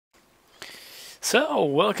So,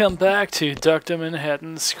 welcome back to Dr.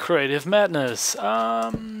 Manhattan's Creative Madness.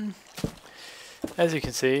 As you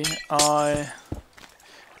can see, I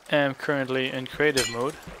am currently in creative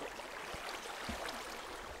mode,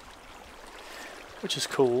 which is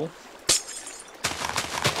cool.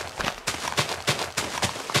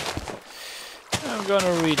 I'm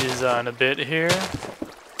gonna redesign a bit here.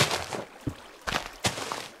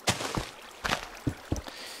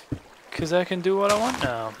 Because I can do what I want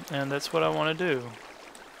now, and that's what I want to do.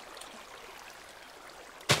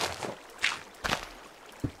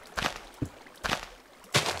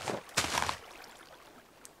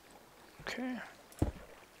 Okay.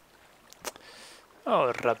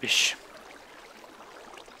 Oh, rubbish.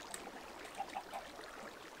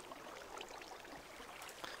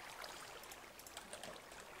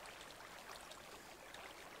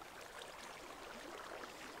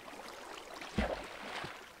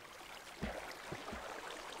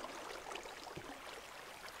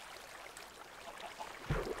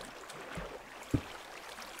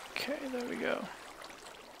 Okay, there we go.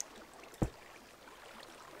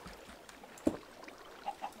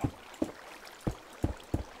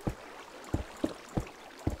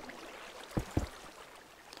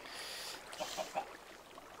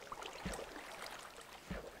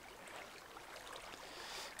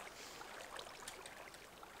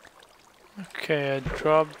 Okay, I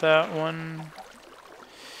dropped that one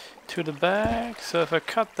to the back, so if I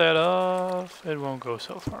cut that off, it won't go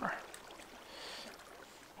so far.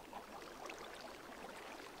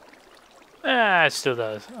 Ah, it still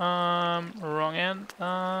does. Wrong end.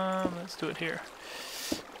 Let's do it here.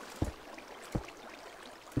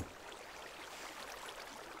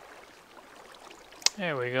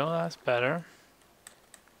 There we go, that's better.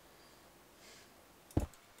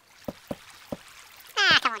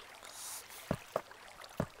 Ah, come on.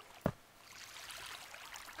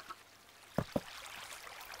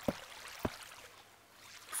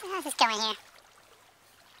 So how's this going here?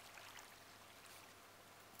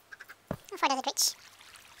 How far does it reach?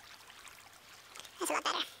 That's a lot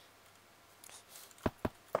better.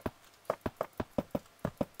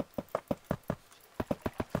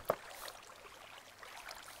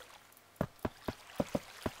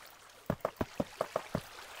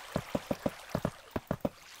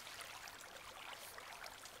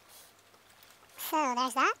 So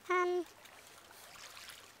there's that. I'm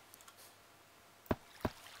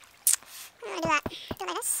gonna do that. Do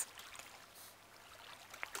like this.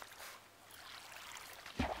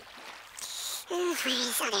 Where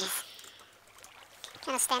is others?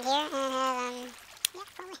 Gonna stand here and have yeah,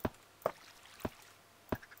 probably.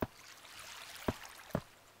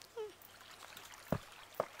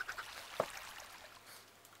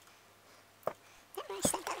 That much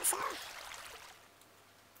that doesn't sell.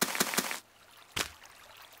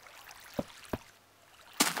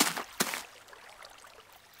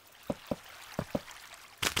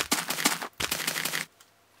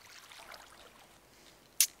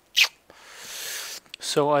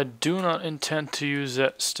 So I do not intend to use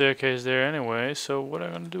that staircase there anyway, so what am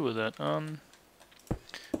I gonna do with that?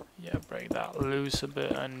 Yeah, break that loose a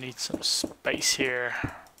bit. I need some space here.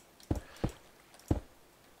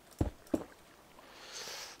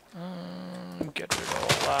 Get rid of all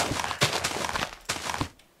that.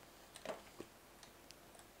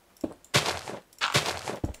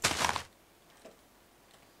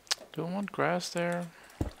 Do I want grass there?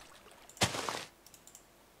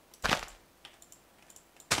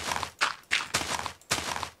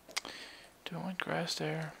 Do I want grass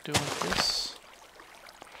there? Do I want this?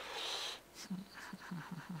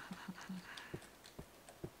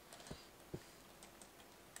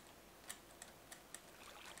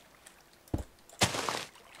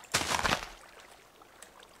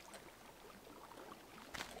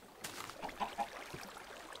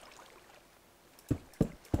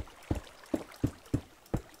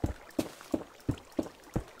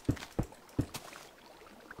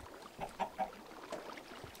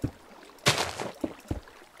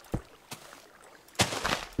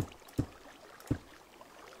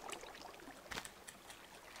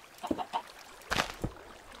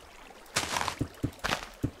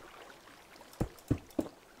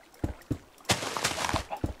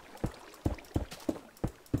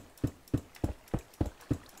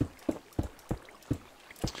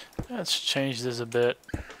 Let's change this a bit.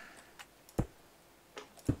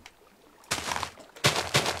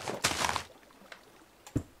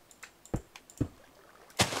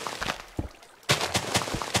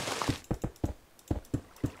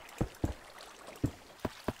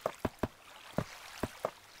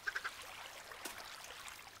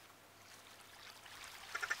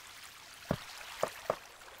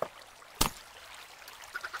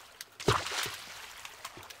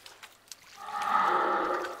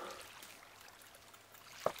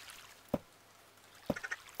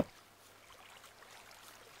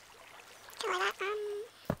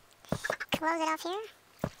 close it off here.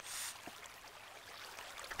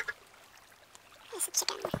 There's a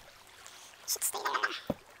chicken. Should stay there.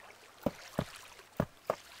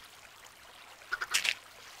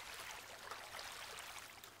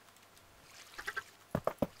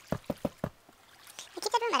 I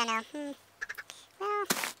keep that room, I don't know. Well...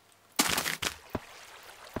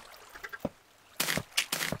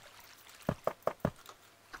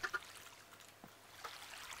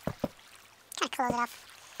 I'll close it off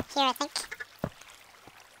here, I think.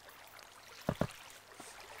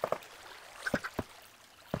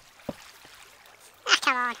 Ah,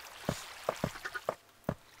 come on.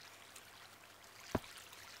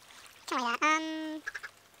 Come on, alright.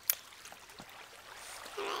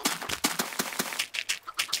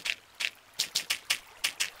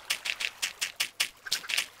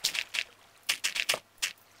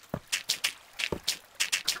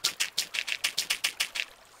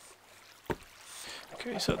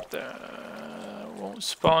 Okay, so there won't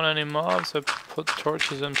spawn any mobs. I put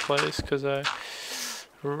torches in place because I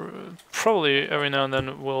probably every now and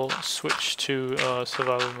then will switch to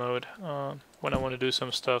survival mode when I want to do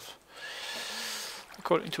some stuff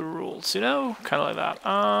according to rules, you know, kind of like that.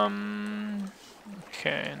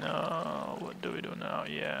 Okay, now what do we do now?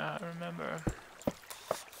 Yeah, I remember.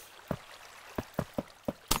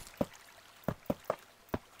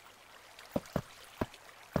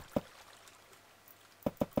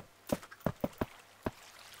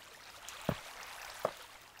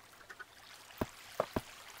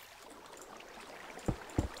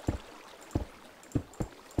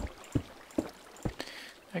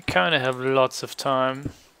 I kind of have lots of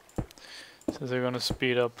time, since they're gonna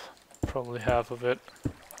speed up probably half of it.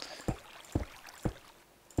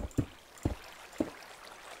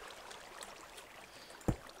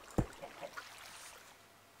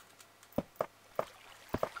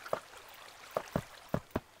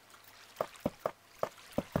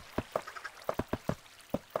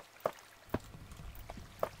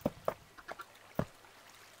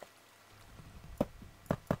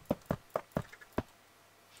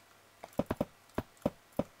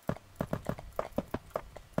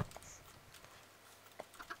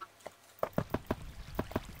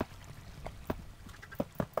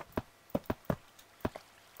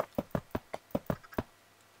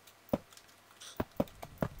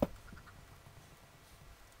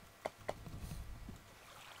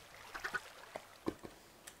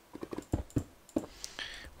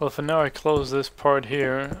 Well, for now I close this part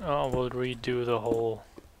here. I will redo the whole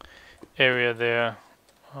area there.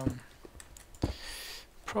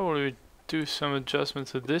 Probably do some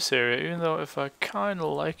adjustments to this area, even though if I kind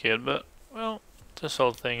of like it, but well, this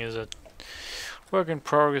whole thing is a work in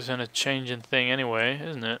progress and a changing thing anyway,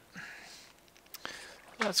 isn't it?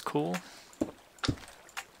 That's cool.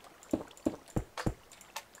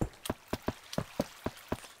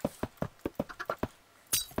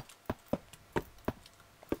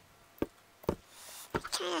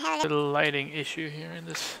 Little lighting issue here in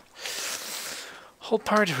this whole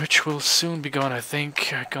part, which will soon be gone, I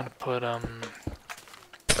think. I'm gonna put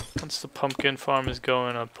once the pumpkin farm is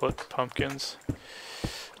going, I'll put pumpkin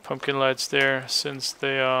lights there, since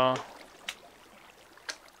they are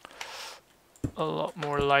a lot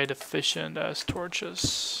more light efficient as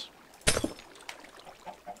torches.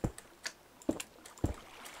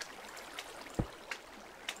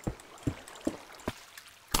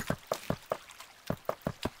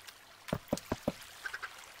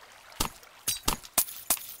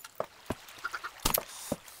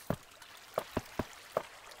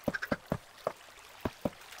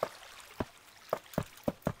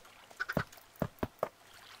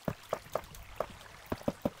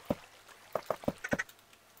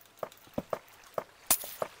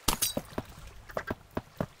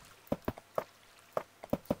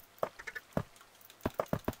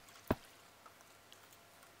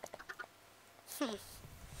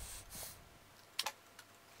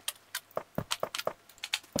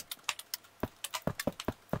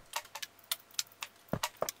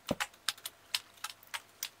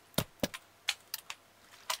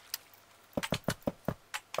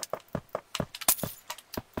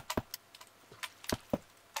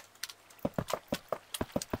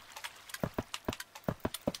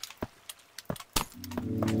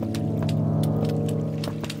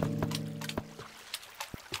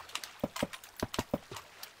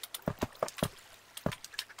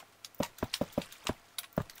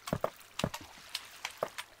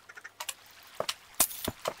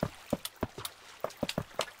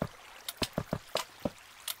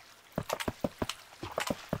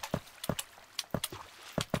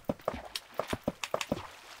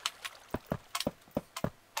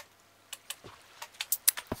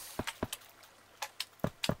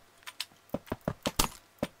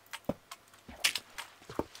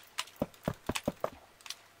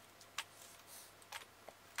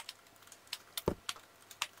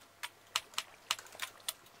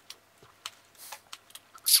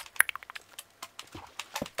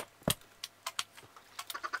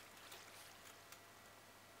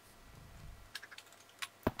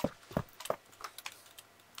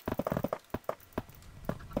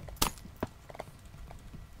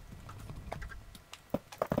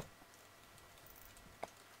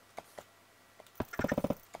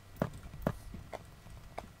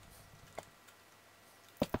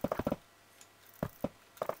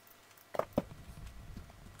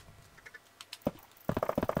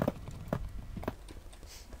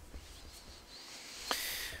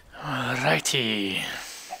 Righty.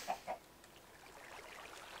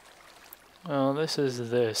 Well, this is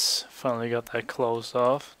this. Finally got that closed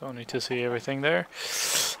off. Don't need to see everything there.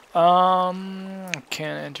 Can't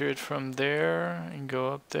enter it from there and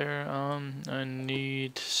go up there. I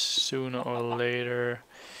need sooner or later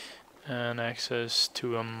an access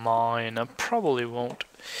to a mine. I probably won't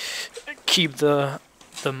keep the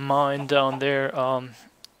mine down there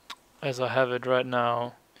as I have it right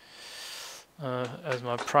now as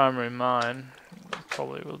my primary mine.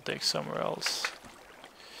 Probably will dig somewhere else.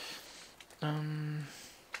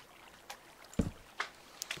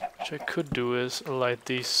 What I could do is light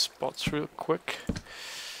these spots real quick,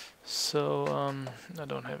 so I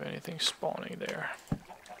don't have anything spawning there.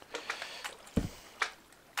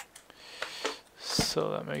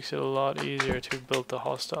 So that makes it a lot easier to build the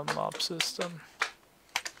hostile mob system.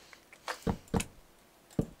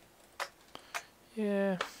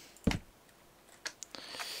 Yeah.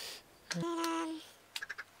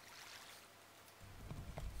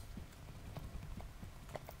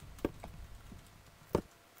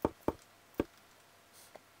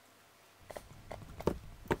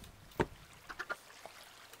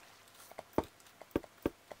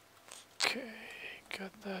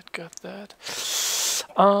 Got that.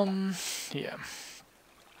 Yeah.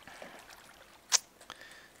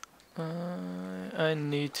 I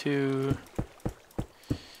need to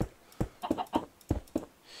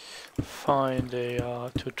find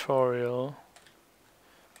a tutorial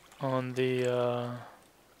on the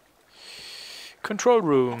control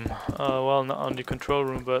room. Well, not on the control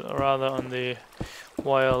room, but rather on the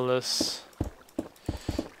wireless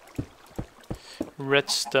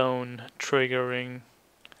redstone triggering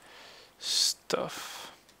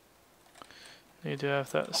stuff. Need to have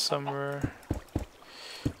that somewhere,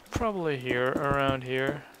 probably here, around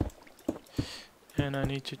here, and I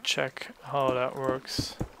need to check how that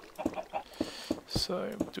works. So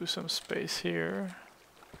I'll do some space here.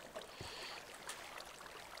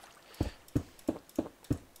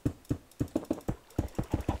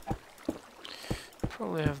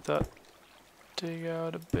 Probably have that dig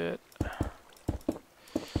out a bit.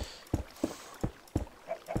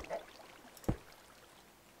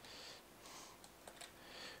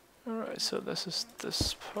 Alright, so this is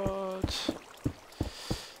this part.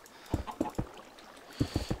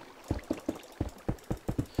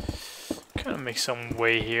 Kind of make some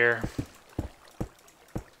way here.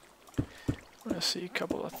 I want to see a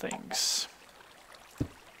couple of things.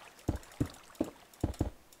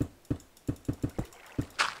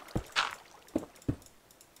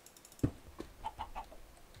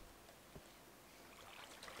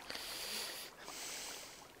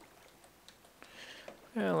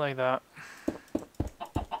 Yeah, like that.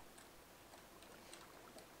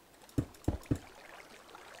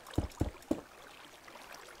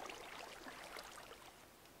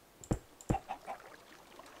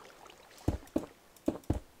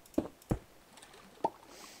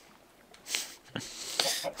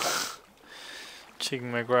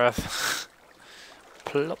 Chicken McGrath.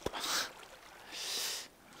 Plop.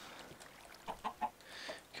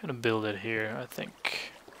 Gonna build it here, I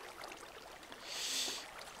think.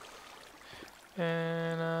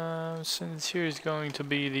 And since here is going to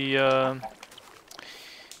be the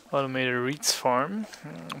automated reeds farm,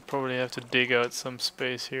 I'll probably have to dig out some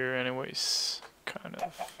space here anyways. Kind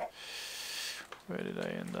of. Where did I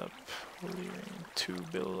end up? Leaving 2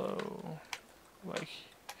 below. Like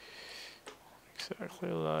exactly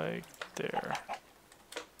like there.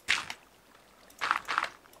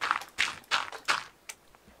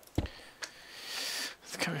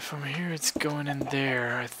 It's coming from here, it's going in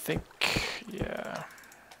there, I think. Yeah.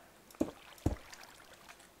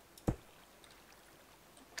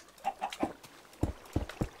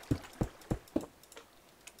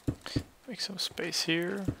 Make some space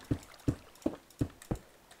here.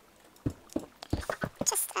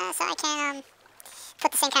 Just so I can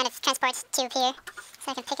put the same kind of transport tube here,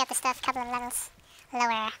 so I can pick up the stuff a couple of levels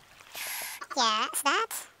lower. Yeah, so that.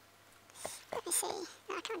 Let me see.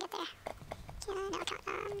 No, I can't get there. Yeah, no, I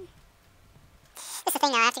can't. That's the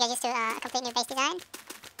thing now, I have to get used to a complete new base design.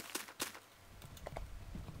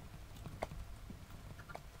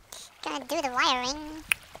 Gonna do the wiring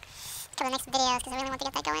for the next videos because I really want to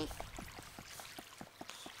get that going.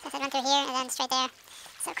 So I run through here and then straight there.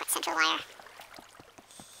 So quite central wire.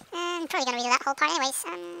 Probably gonna redo that whole part anyways.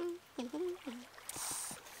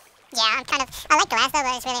 Yeah, I like glass though,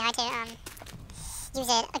 but it's really hard to use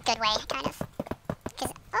it a good way, kind of.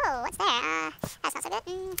 Because, oh, what's there? That's not so good.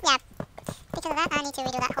 Yeah, because of that, I need to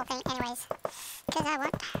redo that whole thing anyways. Because I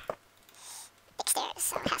want big stairs,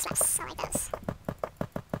 so house maps, I like those.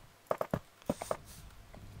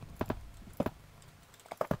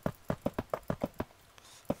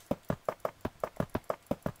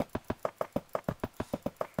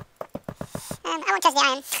 where's the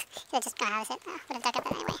iron? Could've just gone harvest it. Oh, would have dug up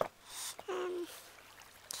it anyway.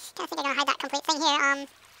 Don't think I'm gonna hide that complete thing here.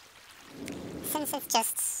 Since it's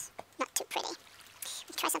just not too pretty.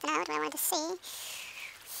 Let's try something out. What I wanted to see.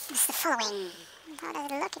 It's the following. How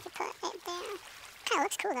does it look if you put it there? Kinda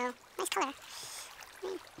looks cool though. Nice color. I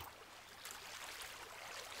mean,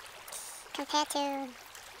 compared to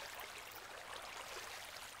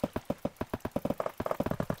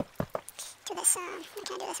this, I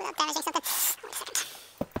can't do this without damaging something. Wait a second.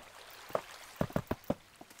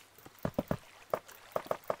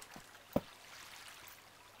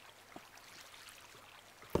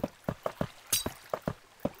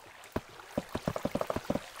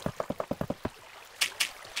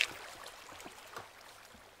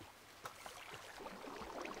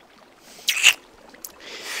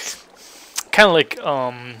 Kind of like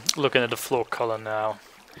looking at the floor color now.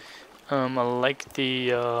 I like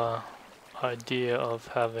the idea of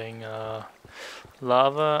having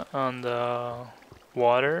lava on the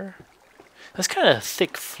water. It's kind of a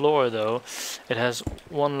thick floor though. It has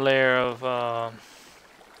one layer of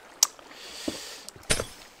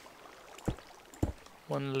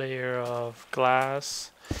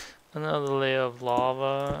glass, another layer of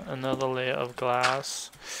lava, another layer of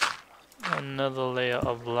glass, another layer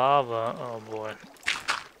of lava. Oh boy.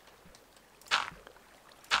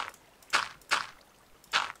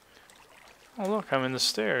 Oh look, I'm in the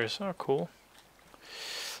stairs. Oh cool.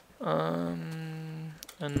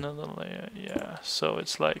 Another layer, yeah. So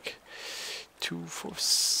it's like 2, 4,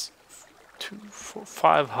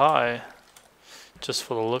 5 high, just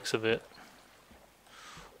for the looks of it.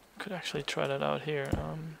 Could actually try that out here.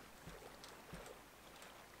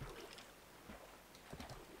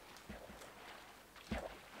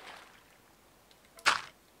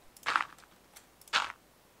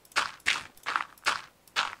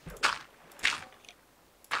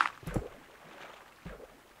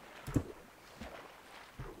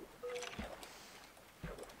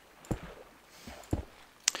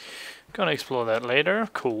 Gonna explore that later.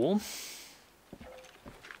 Cool.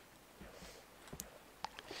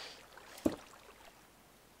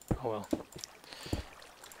 Oh well.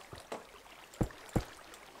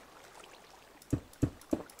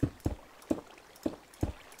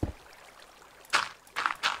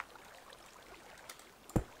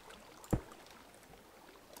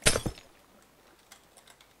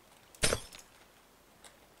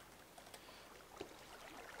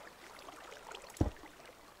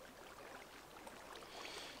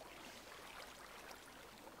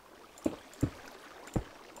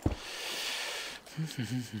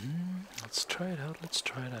 Let's try it out, let's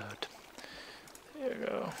try it out. There you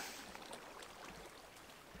go.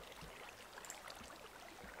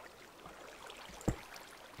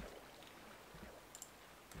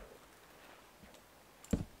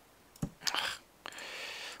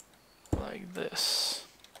 Like this.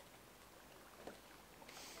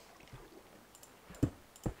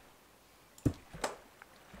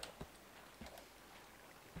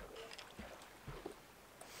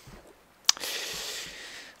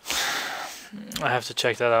 I have to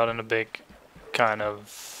check that out in a big kind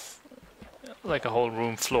of like a whole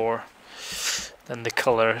room floor. Then the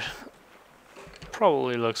color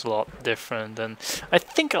probably looks a lot different. And I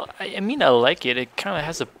think I mean I like it. It kind of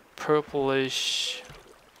has a purplish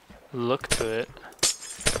look to it.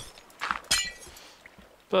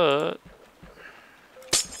 But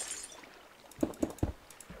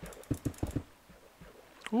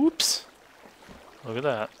oops! Look at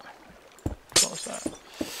that. What was that?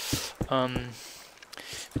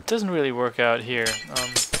 It doesn't really work out here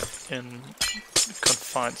in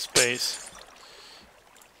confined space.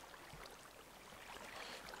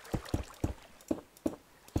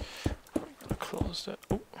 I'm gonna close that.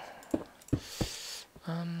 Oh.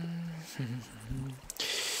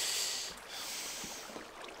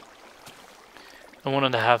 I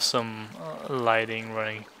wanted to have some lighting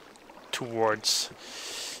running towards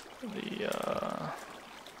the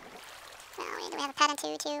do we have a pattern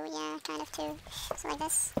too? Yeah, kind of too. So like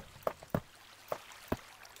this.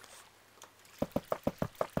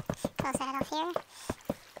 Close that off here.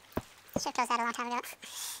 Should close that a long time ago.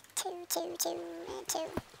 2, 2, 2, 2.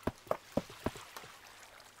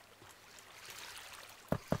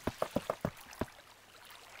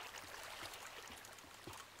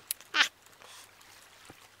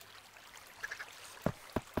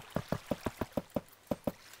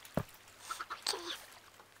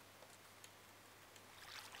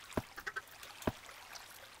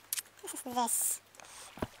 This.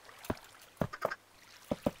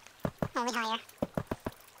 Only higher.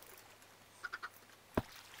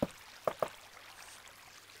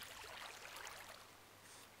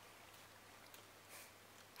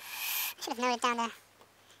 Should have noted down the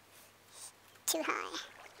too high.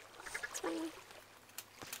 It's 1,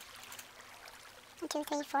 2,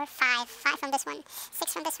 3, 4, 5. 5 from this one.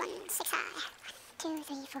 6 from this one. 6 high. 2,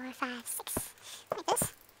 3, 4, 5, 6. Like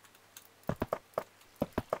this.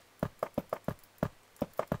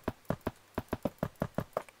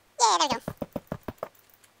 Yeah, there we go.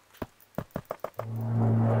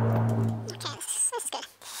 Okay, this is good.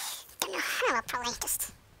 Don't know. I'll probably just.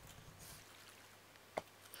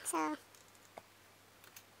 So.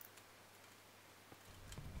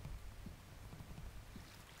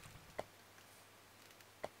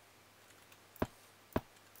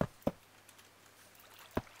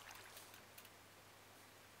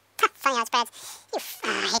 Funny how it spreads. I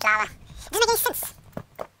hate lava. It doesn't make any sense.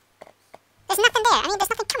 There's nothing there. I mean, there's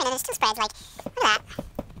nothing coming and it still spreads. Like, look at that.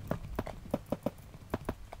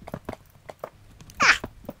 Ah!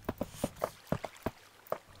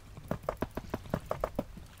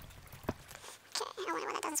 Okay, I wonder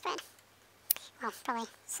why that doesn't spread. Well, probably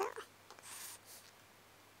so.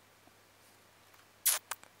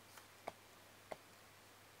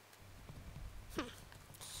 Do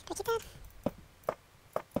I keep that?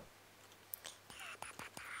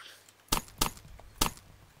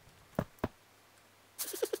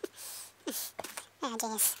 Oh,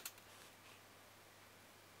 genius.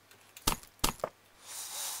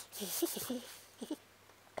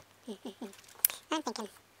 I'm thinking.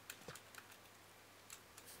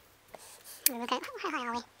 Okay, how high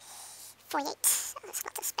are we? 48. Oh, there's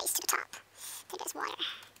lots of space to the top. There goes water.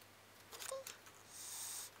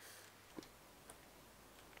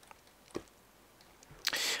 50.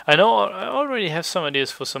 I know I already have some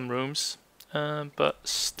ideas for some rooms, but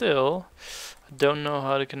still I don't know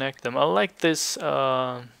how to connect them. I like this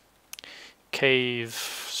cave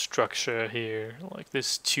structure here, like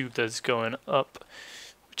this tube that's going up,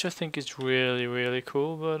 which I think is really, really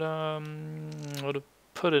cool, but how to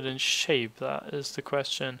put it in shape, that is the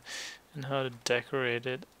question, and how to decorate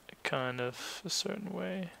it kind of a certain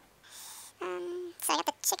way. So I got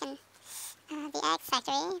the chicken, the egg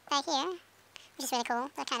factory back here, which is really cool.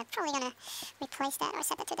 They're kind of probably gonna replace that or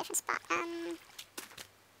set that to a different spot.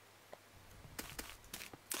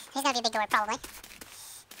 There's gonna be a big door probably.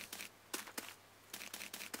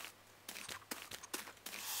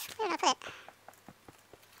 Where did I put it?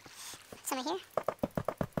 Somewhere here.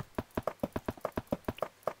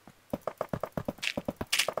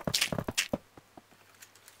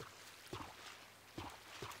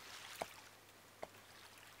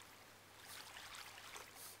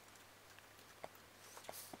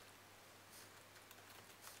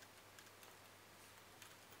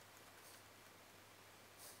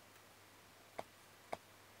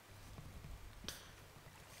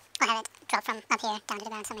 I'll have it drop from up here down to the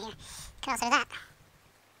ground somewhere here. Could also do that.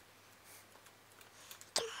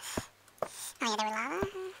 Oh yeah, there were lava.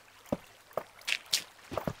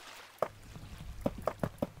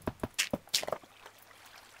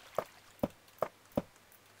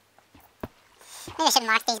 Maybe I should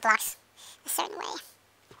mark these blocks a certain way.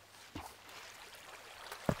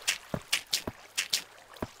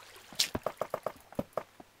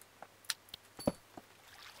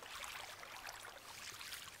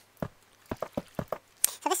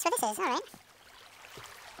 So this is what this is, alright.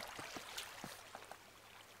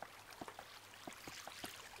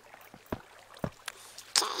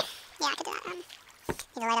 Okay, yeah, I could do that. Need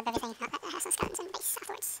to light up everything. Oh, that has some skeletons in base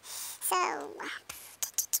afterwards. So, yeah,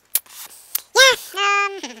 I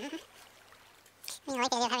mean, I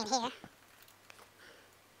like the idea of having it here.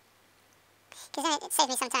 Because then it saves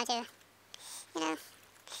me some time to, you know,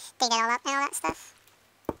 dig that all up and all that stuff.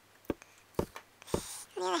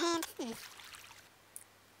 On the other hand,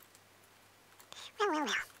 well.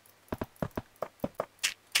 Gonna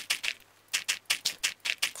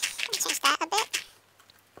change that a bit.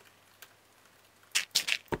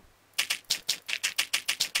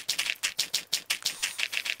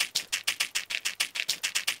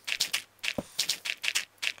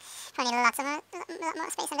 Probably need lots of lot more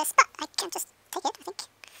space on this, but I can just take it, I think.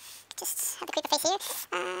 Just have the creeper face here.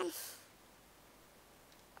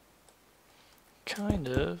 Kind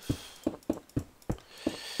of.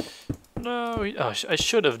 No, I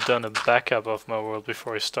should have done a backup of my world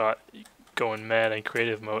before I start going mad in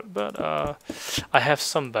creative mode, but I have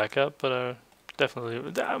some backup, but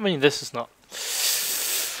definitely, I mean, this is not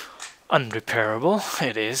unrepairable.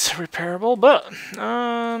 It is repairable, but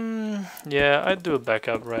yeah, I'd do a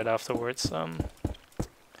backup right afterwards.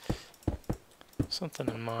 Something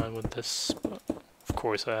in mind with this, but of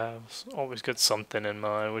course I have always got something in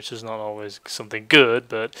mind, which is not always something good,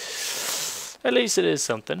 but at least it is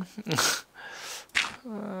something.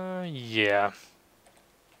 Yeah.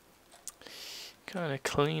 kind of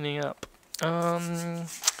cleaning up.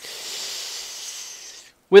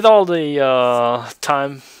 With all the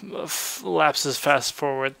time lapses, fast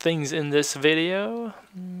forward things in this video,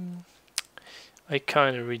 I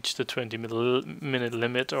kind of reached the 20-minute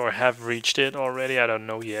limit, or have reached it already. I don't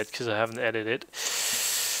know yet because I haven't edited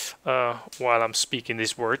while I'm speaking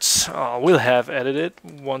these words. I will have edited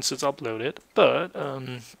once it's uploaded, but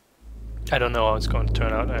I don't know how it's going to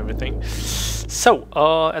turn out and everything. So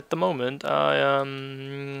at the moment I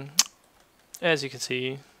am, as you can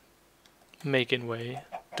see, making way,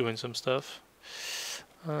 doing some stuff,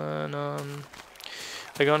 and I'm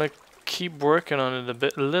gonna keep working on it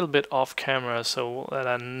a little bit off camera, so that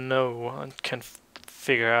I know and can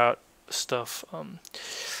figure out stuff,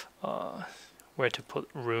 where to put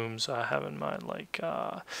rooms I have in mind, like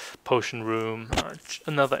potion room, or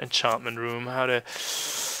another enchantment room, how to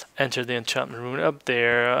enter the enchantment room up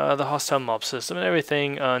there, the hostile mob system, and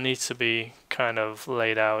everything needs to be kind of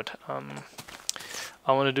laid out.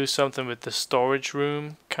 I want to do something with the storage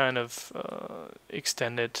room, kind of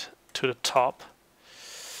extend it to the top,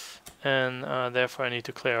 and therefore I need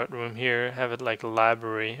to clear out room here, have it like a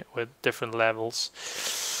library with different levels.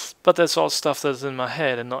 But that's all stuff that's in my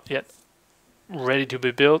head and not yet ready to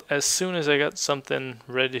be built. As soon as I got something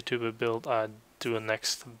ready to be built, I'd do a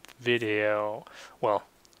next video. Well,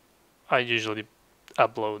 I usually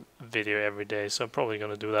upload video every day, so I'm probably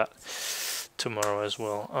gonna do that tomorrow as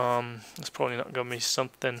well. It's probably not gonna be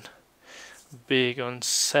something big on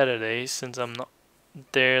Saturday since I'm not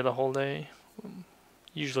there the whole day.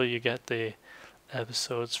 Usually you get the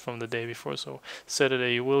episodes from the day before, so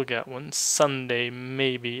Saturday you will get one. Sunday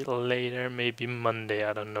maybe later, maybe Monday,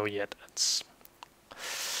 I don't know yet.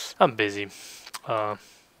 I'm busy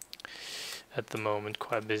at the moment,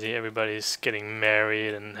 quite busy. Everybody's getting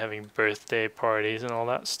married and having birthday parties and all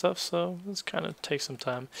that stuff, so it's kind of takes some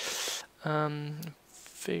time.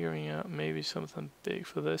 Figuring out maybe something big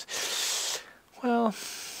for this. Well,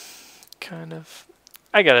 kind of.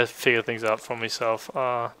 I gotta figure things out for myself.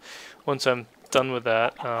 Once I'm done with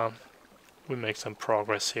that, we make some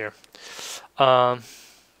progress here. Hope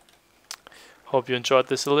you enjoyed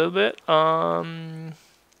this a little bit.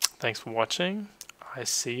 Thanks for watching. I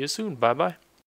see you soon. Bye bye.